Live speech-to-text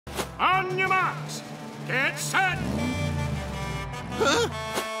On your marks. Get set. Huh?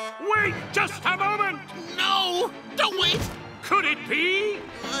 Wait just a moment. No! Don't wait! Could it be?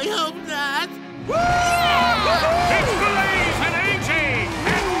 I hope not. It's Blaze and AJ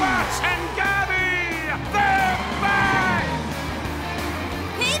and Max and Gabby. They're back.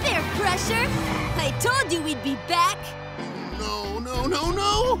 Hey there, Crusher. I told you we'd be back. No, no, no,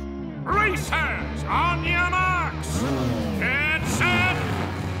 no! Racers, on your marks. Get set.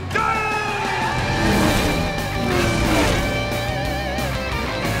 Go!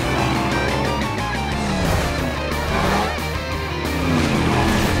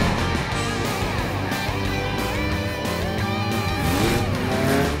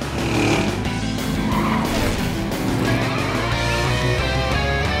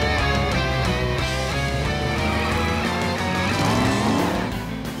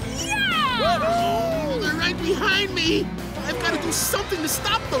 Behind me! I've got to do something to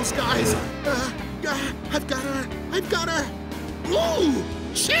stop those guys! I've gotta... Ooh!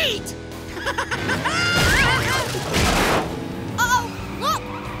 Cheat! Uh-oh! Look!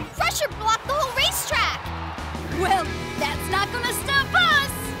 Crusher blocked the whole racetrack! Well, that's not gonna stop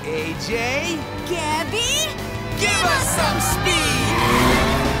us! AJ? Gabby? Give us some speed!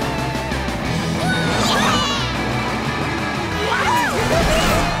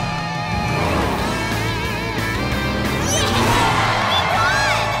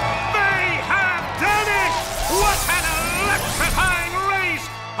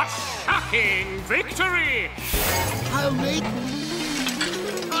 Victory! I'll make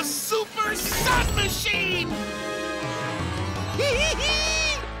a super sun machine!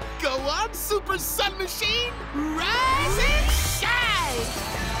 Go on, super sun machine! Rise and shine!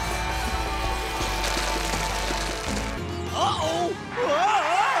 Uh-oh!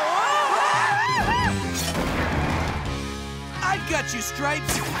 I got you,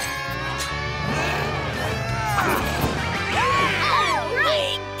 Stripes!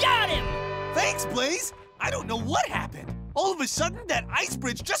 Thanks, Blaze! I don't know what happened. All of a sudden, that ice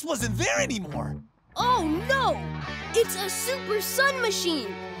bridge just wasn't there anymore. Oh, no! It's a super sun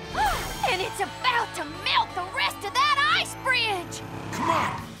machine! And it's about to melt the rest of that ice bridge! Come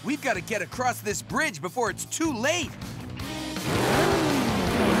on! We've got to get across this bridge before it's too late.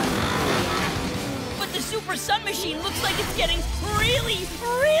 But the super sun machine looks like it's getting really,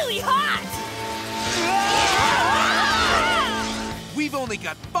 really hot! We've only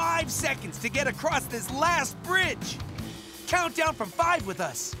got 5 seconds to get across this last bridge. Count down from 5 with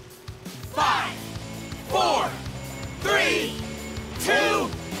us. 5, 4, 3, 2, 1.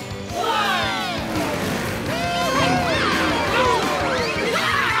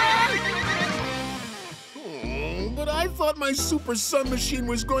 Oh, but I thought my super sun machine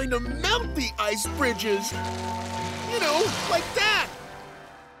was going to melt the ice bridges. You know, like that.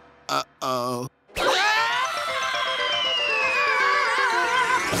 Uh-oh.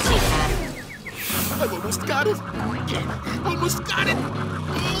 I almost got it. Almost got it.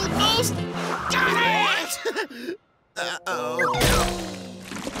 Almost got it. Uh-oh.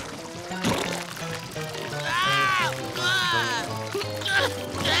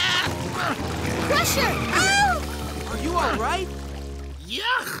 Crusher! Oh! Are you all right?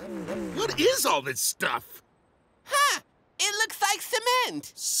 Yuck! What is all this stuff? Huh! It looks like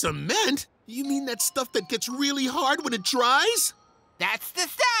cement. Cement? You mean that stuff that gets really hard when it dries? That's the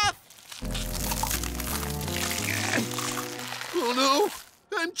stuff. Oh no!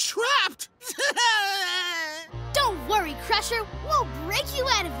 I'm trapped! Don't worry, Crusher. We'll break you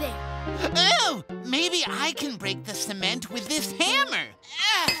out of there. Oh, maybe I can break the cement with this hammer.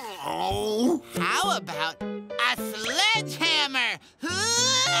 Oh! How about a sledgehammer?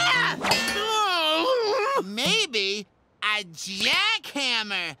 Oh. Maybe a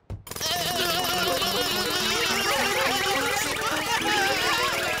jackhammer.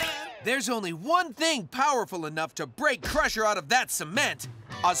 There's only one thing powerful enough to break Crusher out of that cement.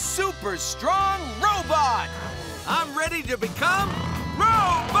 A super strong robot! I'm ready to become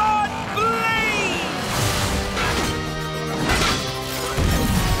Robot Blaze!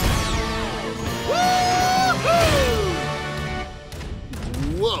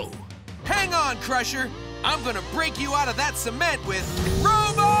 Whoa! Hang on, Crusher. I'm gonna break you out of that cement with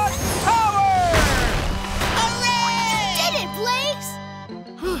Robot Power! Hooray! You did it, Blaze!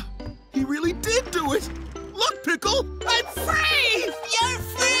 He really did do it! Look, Pickle! I'm free! You're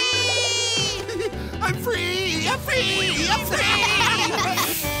free! I'm free! I'm free! I'm free!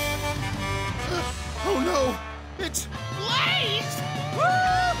 Oh no! It's Blaze!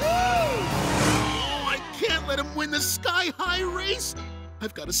 Woo-hoo! Oh, I can't let him win the sky-high race!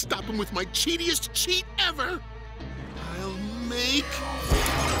 I've got to stop him with my cheatiest cheat ever! I'll make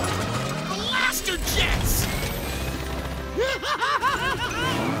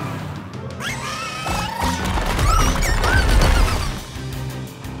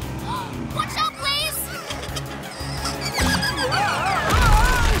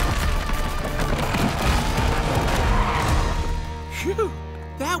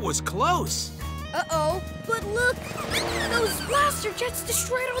was close. Uh-oh, but look! Those blaster jets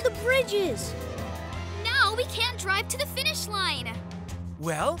destroyed all the bridges! Now we can't drive to the finish line.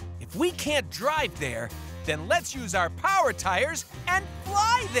 Well, if we can't drive there, then let's use our power tires and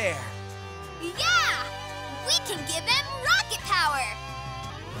fly there. Yeah! We can give them rocket power!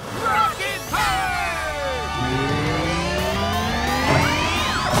 Rocket power!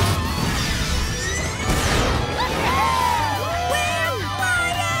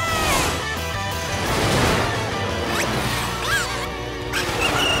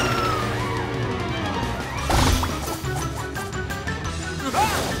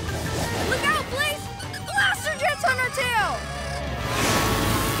 Look out, Blaze! Blaster jets on our tail!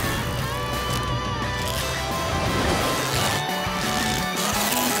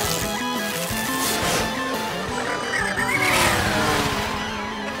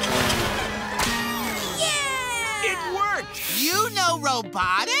 It worked! You know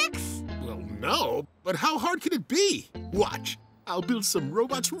robotics? Well, no, but how hard can it be? Watch, I'll build some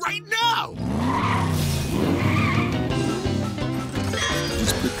robots right now.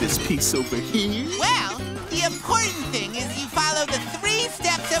 Just put this piece over here. Well, the important thing is you follow the 3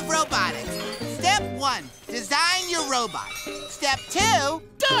 steps of robotics. Step 1, design your robot. Step 2,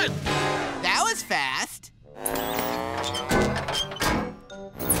 Done! that was fast. So,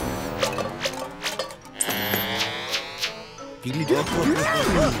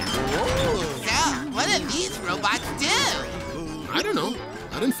 what do these robots do? I don't know.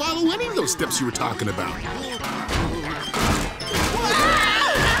 I didn't follow any of those steps you were talking about. Look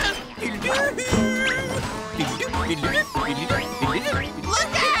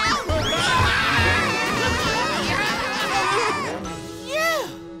out! Yeah.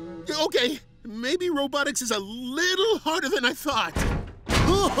 Okay, maybe robotics is a little harder than I thought.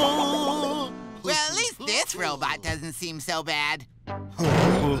 Well, at least this robot doesn't seem so bad.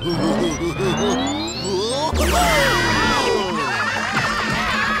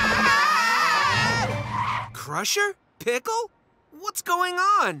 Crusher? Pickle? What's going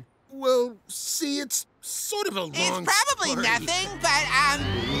on? Well, see, it's sort of a long It's probably story. nothing, but,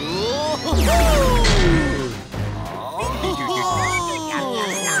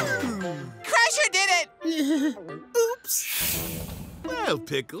 Crusher did it! Oops. Well,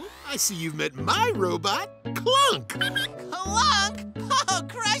 Pickle, I see you've met my robot, Clunk. Clunk? Oh,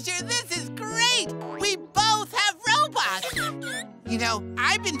 Crusher, this is great! We both have robots! You know,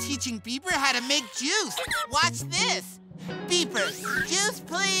 I've been teaching Beeper how to make juice. Watch this. Beeper, juice,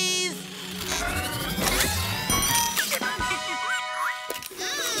 please.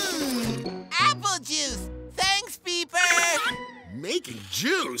 Apple juice. Thanks, Beeper. Making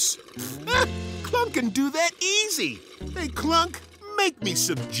juice? Ah, Clunk can do that easy. Hey, Clunk, make me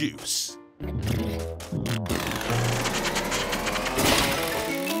some juice.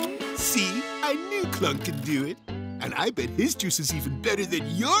 See, I knew Clunk could do it. And I bet his juice is even better than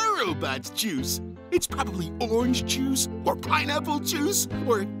your robot's juice. It's probably orange juice, or pineapple juice,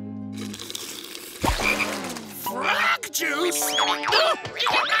 or frog juice.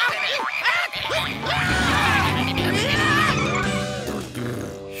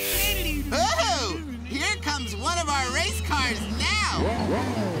 Oh, here comes one of our race cars now.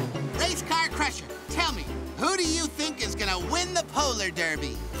 Race car Crusher, tell me, who do you think is gonna win the Polar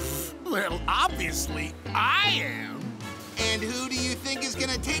Derby? Well, obviously, I am. And who do you think is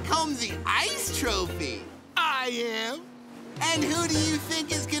gonna take home the ice trophy? I am. And who do you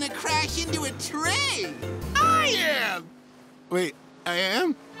think is gonna crash into a tree? I am. Wait, I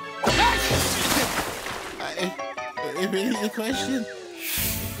am? Any question?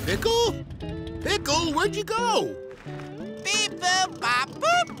 Pickle? Pickle, where'd you go? Beep, boop, bop,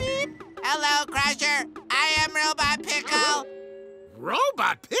 boop, beep. Hello, Crusher. I am Robot Pickle.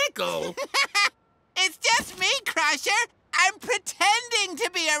 Robot Pickle? It's just me, Crusher. I'm pretending to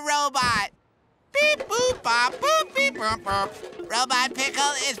be a robot. Beep, boop, bop, boop, beep, boop, boop. Robot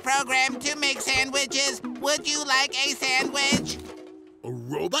Pickle is programmed to make sandwiches. Would you like a sandwich? A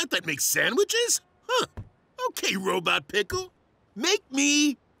robot that makes sandwiches? Huh. Okay, Robot Pickle. Make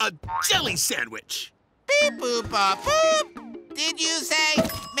me a jelly sandwich. Beep, boop, bop, boop. Did you say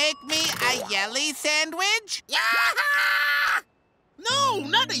make me a yelly sandwich? No,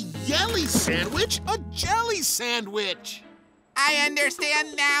 not a yelly sandwich, a jelly sandwich. I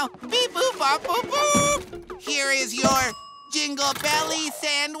understand now. Beep, boop, bop, boop, boop. Here is your Jingle Belly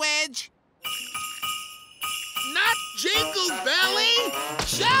sandwich. Not Jingle Belly,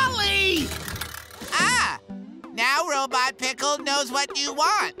 jelly! Ah, now Robot Pickle knows what you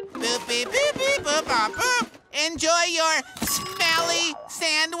want. Boop, beep, beep, beep, boop, bop, boop. Enjoy your smelly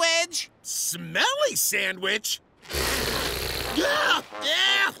sandwich. Smelly sandwich?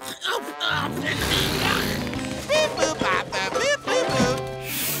 boop, bop, bop, boop, boop, boop.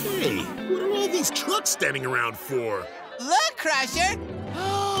 Hey, what are all these trucks standing around for? Look, Crusher.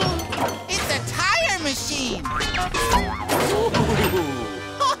 It's a tire machine.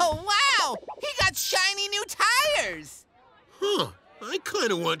 Oh, wow! He got shiny new tires. Huh, I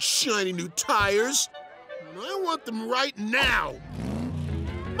kind of want shiny new tires. And I want them right now.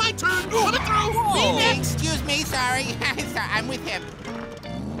 My turn, coming through! Me next. Excuse me, sorry. Sorry, I'm with him.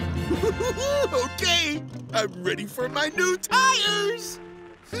 Okay, I'm ready for my new tires.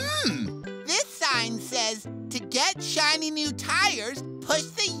 This sign says, to get shiny new tires, push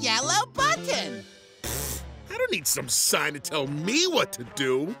the yellow button. I don't need some sign to tell me what to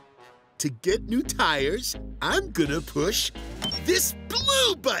do. To get new tires, I'm gonna push this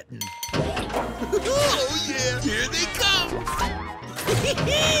blue button. Oh yeah, here they come.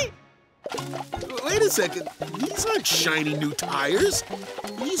 Wait a second, these aren't shiny new tires.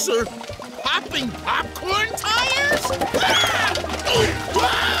 These are popping popcorn tires?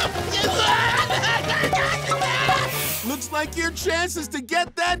 Looks like your chances to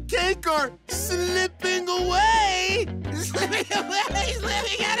get that cake are slipping away. Slipping away, he's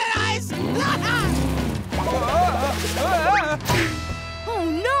living out of ice. Oh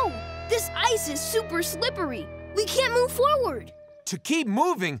no! This ice is super slippery. We can't move forward. To keep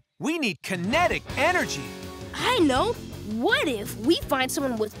moving, we need kinetic energy. I know. What if we find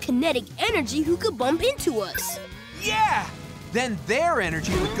someone with kinetic energy who could bump into us? Yeah! Then their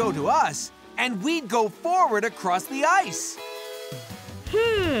energy would go to us, and we'd go forward across the ice.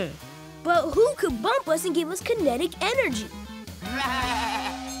 But who could bump us and give us kinetic energy?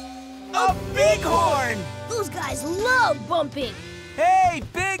 A bighorn! Those guys love bumping. Hey,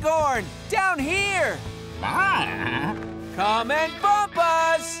 bighorn, down here! Come and bump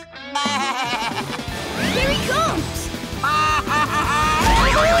us! Here he comes!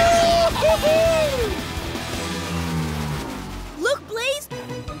 Look, Blaze!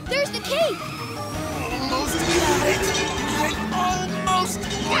 There's the cake! Almost got it. I almost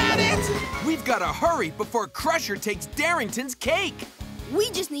got it. We've got to hurry before Crusher takes Darrington's cake. We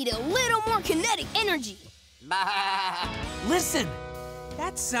just need a little more kinetic energy. Listen,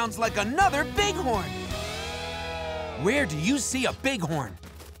 that sounds like another bighorn. Where do you see a bighorn?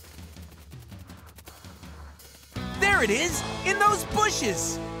 There it is, in those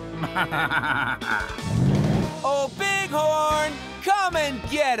bushes. Oh, bighorn, come and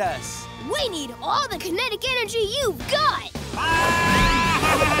get us. We need all the kinetic energy you've got.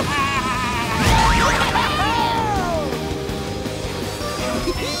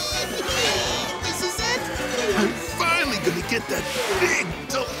 This is it. I'm finally gonna get that big,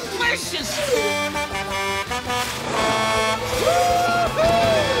 delicious.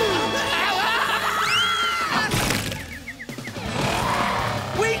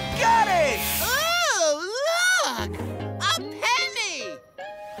 We got it! Oh, look! A penny!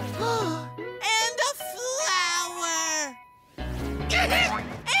 And a flower!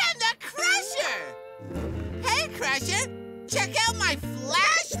 And a crusher! Hey, Crusher! Check out my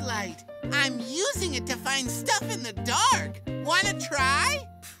flashlight! I'm using it to find stuff in the dark. Wanna try?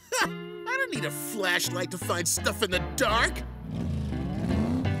 I don't need a flashlight to find stuff in the dark.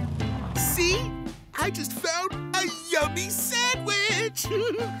 See? I just found a yummy sandwich!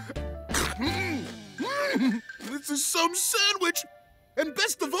 This is some sandwich! And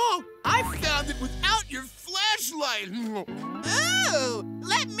best of all, I found it without your flashlight! Ooh,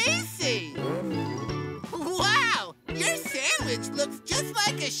 let me see. Wow, your sandwich looks just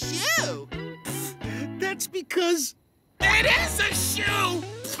like a shoe. That's because it is a shoe!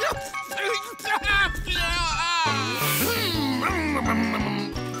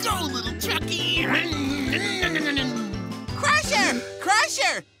 Go, little Chucky! Crusher!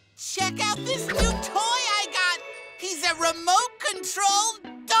 Crusher! Check out this new toy I got! He's a remote-controlled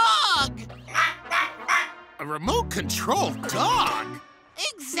dog! A remote-controlled dog?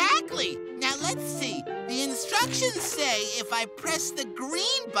 Exactly! Now let's see. The instructions say if I press the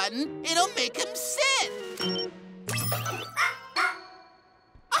green button, it'll make him sit. It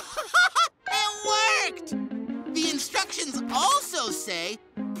worked! The instructions also say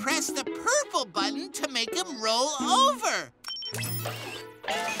press the purple button to make him roll over.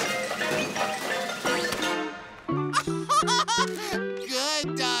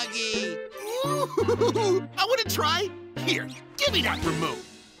 Good doggy. Ooh, I want to try. Here, give me that remote.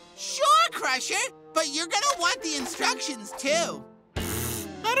 Sure, Crusher, but you're gonna want the instructions too.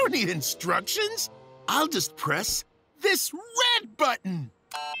 I don't need instructions. I'll just press this red button.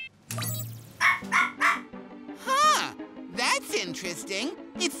 Huh, That's interesting.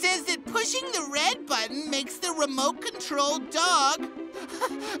 It says that pushing the red button makes the remote-controlled dog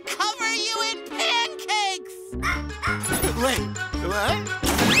cover you in pancakes! Wait, what?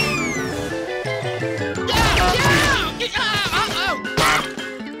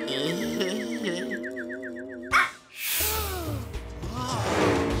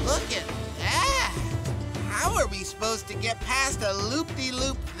 Look at that! How are we supposed to get past a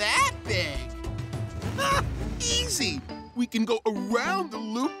loop-de-loop that big? Ah, easy! We can go around the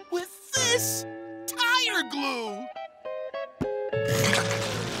loop with this tire glue!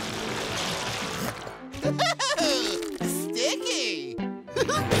 Sticky!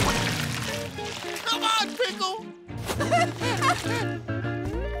 Come on, Pickle!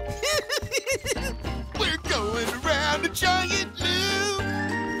 We're going around a giant loop!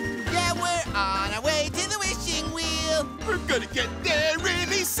 Yeah, we're on our way to the wishing wheel! We're gonna get there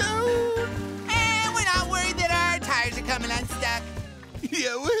really soon! And we're not worried that our tires are coming unstuck.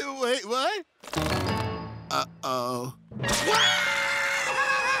 Yeah, wait, what? Uh-oh.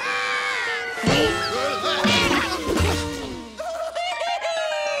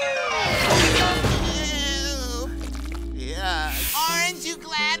 Yeah. Aren't you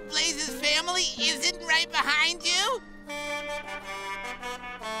glad Blaze's family isn't right behind you?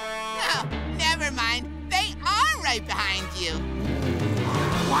 No, never mind. They are right behind you.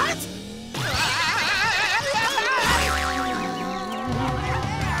 What?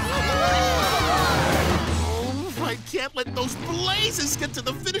 I can't let those blazes get to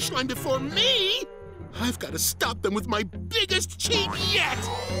the finish line before me! I've got to stop them with my biggest cheat yet!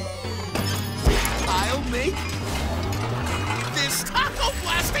 I'll make this taco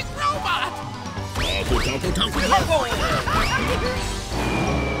blasting robot!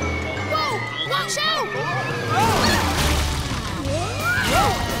 Whoa! Watch out!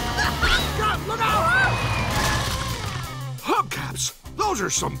 Look out! Hubcaps! Those are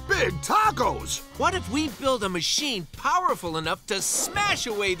some big tacos! What if we build a machine powerful enough to smash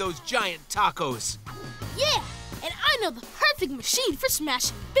away those giant tacos? Yeah, and I know the perfect machine for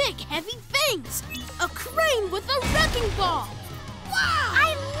smashing big, heavy things. A crane with a wrecking ball. Wow!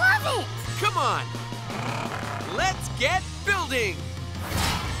 I love it! Come on! Let's get building!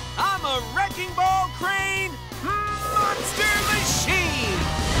 I'm a wrecking ball crane monster machine!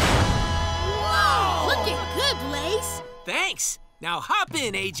 Whoa! Looking good, Blaze. Thanks! Now hop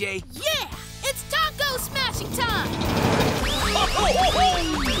in, AJ. Yeah! It's taco smashing time!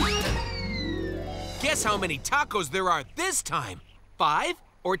 Guess how many tacos there are this time? 5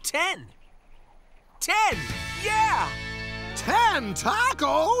 or 10? 10! Yeah! 10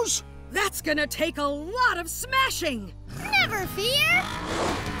 tacos? That's gonna take a lot of smashing. Never fear!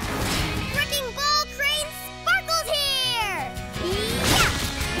 Wrecking Ball Crane Sparkle's here! Yeah!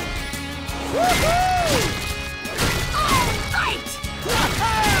 Woohoo! All right!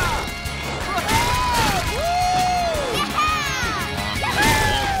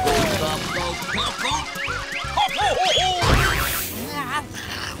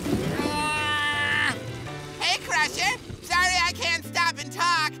 Hey, Crusher. Sorry I can't stop and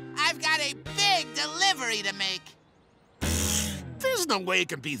talk. I've got a big delivery to make. There's no way it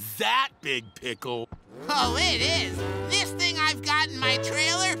can be that big, Pickle. Oh, it is. This thing I've got in my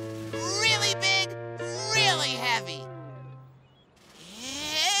trailer, really big, really heavy.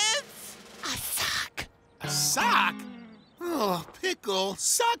 It's a sock. A sock? Oh, Pickle,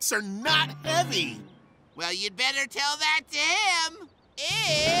 socks are not heavy. Well, you'd better tell that to him.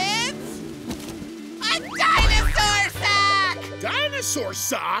 It's a dinosaur sock! Dinosaur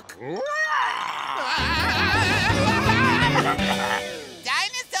sock?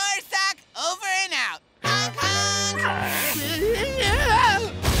 Dinosaur sock over and out. Honk, honk.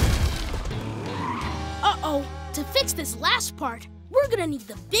 Uh-oh. To fix this last part, we're gonna need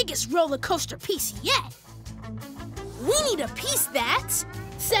the biggest roller coaster piece yet. We need a piece that's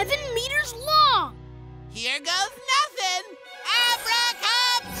 7 meters long. Here goes nothing.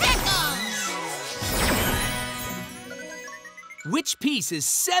 Abracadabra! Which piece is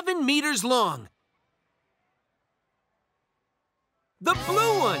 7 meters long? The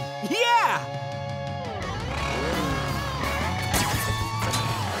blue one! Yeah!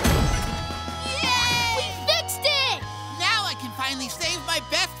 Yay! We fixed it! Now I can finally save my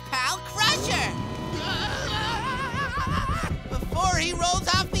best pal, Crusher. Before he rolls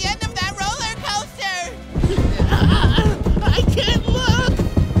off the end of that roller coaster. I can't look!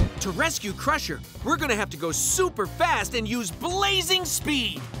 To rescue Crusher, we're gonna have to go super fast and use blazing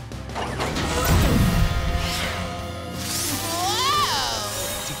speed.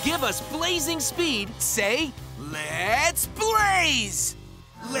 Whoa! To give us blazing speed, say, let's blaze!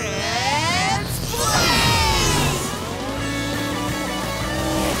 Let's blaze!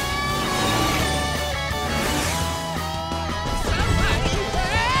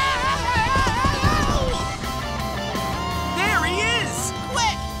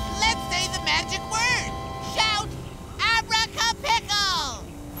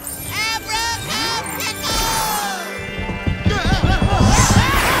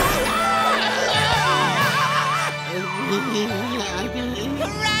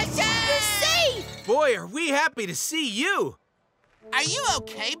 happy to see you. Are you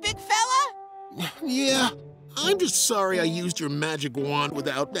okay, big fella? Yeah, I'm just sorry I used your magic wand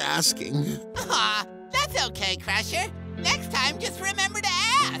without asking. Aw, that's okay, Crusher. Next time, just remember to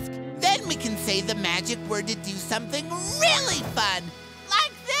ask. Then we can say the magic word to do something really fun.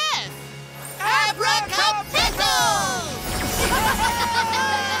 Like this. Abracadabra!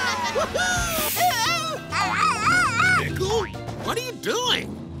 Pickle, what are you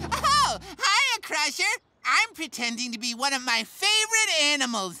doing? Oh, hiya, Crusher. I'm pretending to be one of my favorite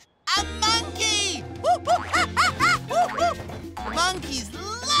animals, a monkey. Monkeys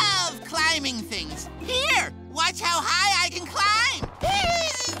love climbing things. Here, watch how high I can climb.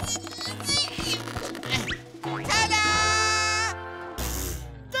 Ta-da!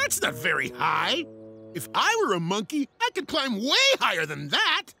 That's not very high. If I were a monkey, I could climb way higher than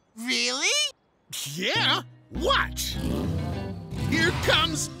that. Really? Yeah, watch. Here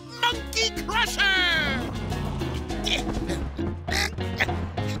comes Monkey Crusher!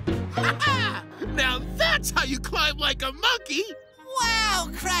 Now that's how you climb like a monkey! Wow,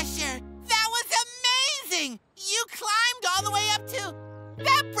 Crusher! That was amazing! You climbed all the way up to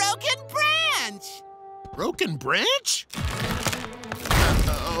that broken branch! Broken branch?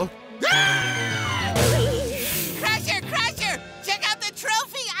 Uh-oh. Ah! Crusher, Crusher! Check out the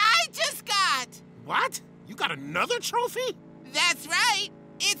trophy I just got! What? You got another trophy? That's right!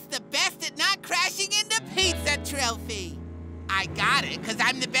 It's the best at not crashing into pizza trophy! I got it because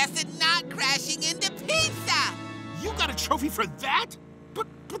I'm the best at not crashing into pizza! You got a trophy for that? But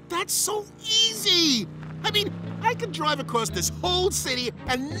that's so easy! I mean, I could drive across this whole city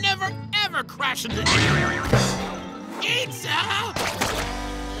and never, ever crash into pizza!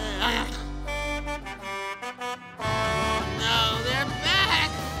 No, they're back!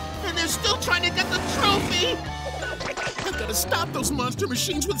 And they're still trying to get the trophy! I've got to stop those monster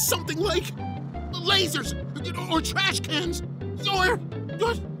machines with something like lasers, or trash cans, or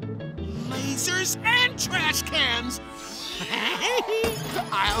lasers and trash cans!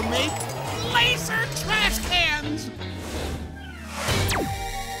 I'll make laser trash cans!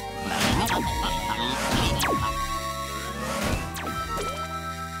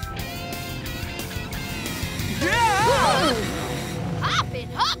 Hoppin'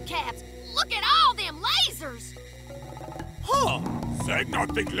 hubcaps! Look at all them lasers! Huh. Say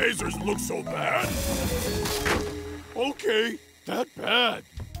nothing lasers look so bad. Okay, that bad.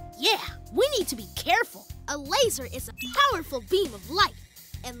 Yeah, we need to be careful. A laser is a powerful beam of light,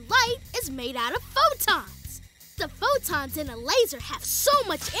 and light is made out of photons. The photons in a laser have so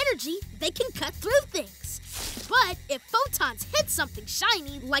much energy, they can cut through things. But if photons hit something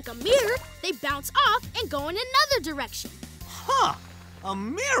shiny, like a mirror, they bounce off and go in another direction. Huh, a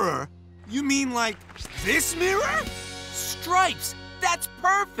mirror? You mean like this mirror? Stripes, that's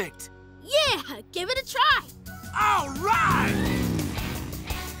perfect. Yeah, give it a try. All right!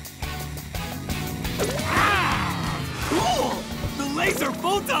 Cool! The laser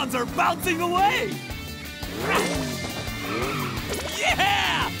photons are bouncing away!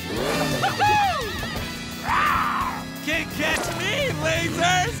 Yeah! Can't catch me,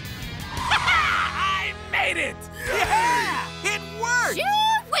 lasers! I made it! Yeah! It worked!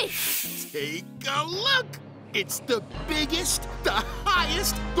 Shoo-wee! Take a look! It's the biggest, the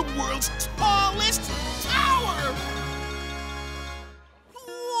highest, the world's tallest tower!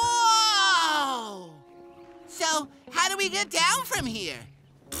 Whoa! So, how do we get down from here?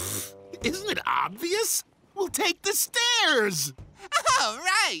 Isn't it obvious? We'll take the stairs! Oh,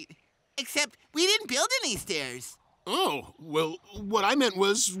 right! Except we didn't build any stairs. Oh, well, what I meant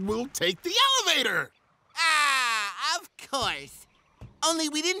was we'll take the elevator! Ah, of course. Only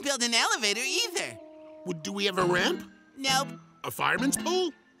we didn't build an elevator either. Do we have a ramp? Nope. A fireman's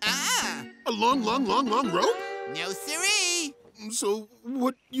pole? Ah, A long rope? no siree. So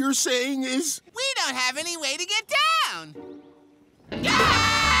what you're saying is... We don't have any way to get down.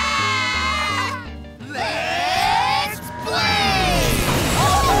 Ah! Let's play!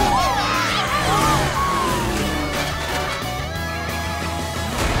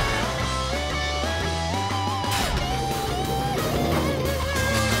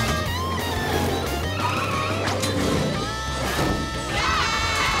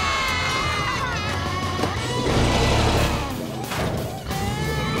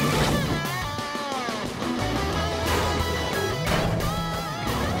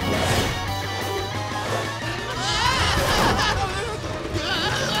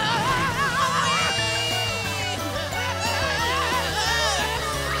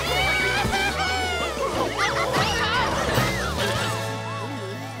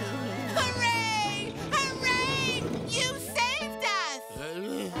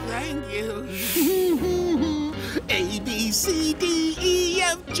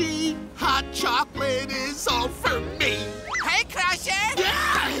 Gee, hot chocolate is all for me. Hey, Crusher!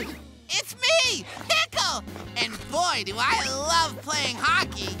 Yeah! It's me, Pickle! And boy, do I love playing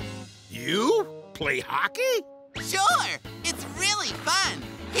hockey. You play hockey? Sure, it's really fun.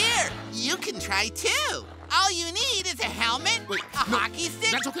 Here, you can try too. All you need is a helmet, Wait, a no, hockey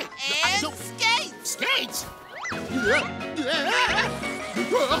stick, that's okay. and No. skates. Skates? Goal!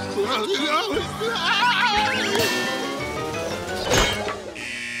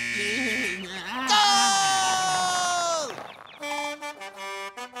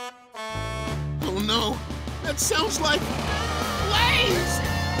 Oh no, that sounds like Blaze!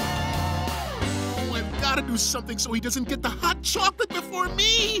 Oh, I've got to do something so he doesn't get the hot chocolate before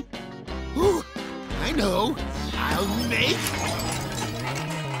me. Ooh, I know. I'll make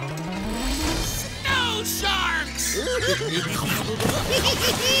snow sharks!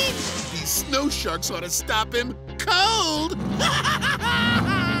 These snow sharks ought to stop him cold!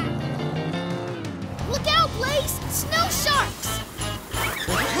 Look out, Blaze! Snow sharks!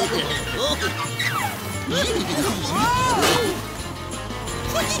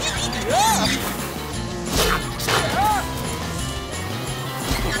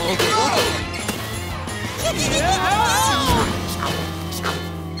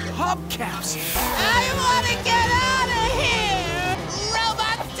 Hubcaps! I want to get out of here!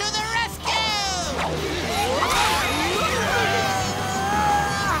 Robots to the rescue!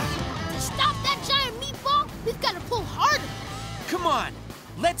 To stop that giant meatball, we've got to pull harder. Come on,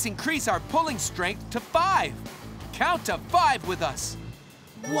 let's increase our pulling strength to 5. Count to 5 with us.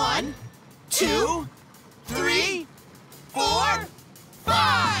 1, 2, 3, 4,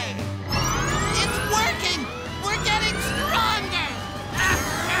 5! It's working! We're getting stronger!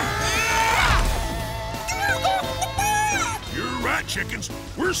 You're right, chickens.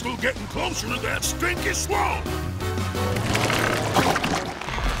 We're still getting closer to that stinky swamp.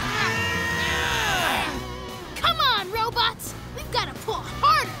 Come on, robots! We've got to pull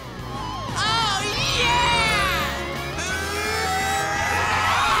harder. Oh, yeah!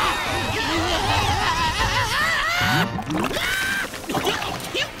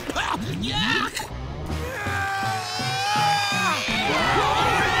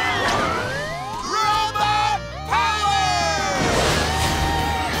 Robot power!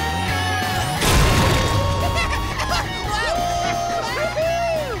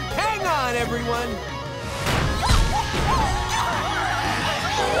 Hang on, everyone.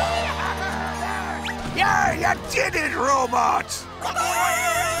 Yeah, you did it, robots!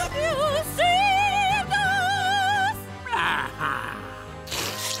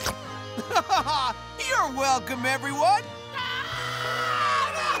 You're welcome, everyone.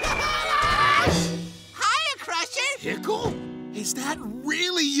 Hiya, Crusher! Pickle? Is that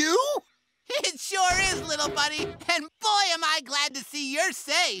really you? It sure is, little buddy. And boy, am I glad to see you're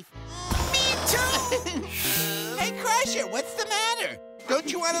safe. Me too! Hey, Crusher, what's the matter?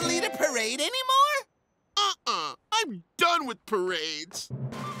 Don't you want to lead a parade anymore? I'm done with parades.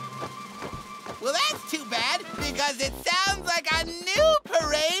 Well, that's too bad, because it sounds like a new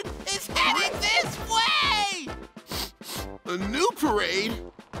parade is heading this way! A new parade?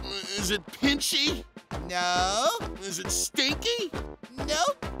 Is it pinchy? No, Is it stinky?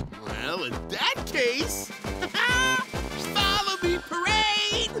 nope. Well, in that case, follow me,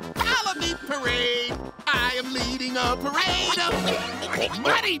 parade! Follow me, parade! I am leading a parade of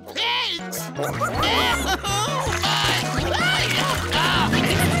muddy pigs!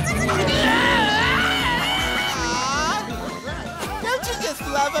 Don't you just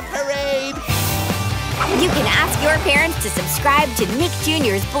love a parade? You can ask your parents to subscribe to Nick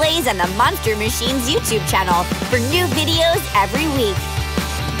Jr.'s Blaze and the Monster Machines YouTube channel for new videos every week.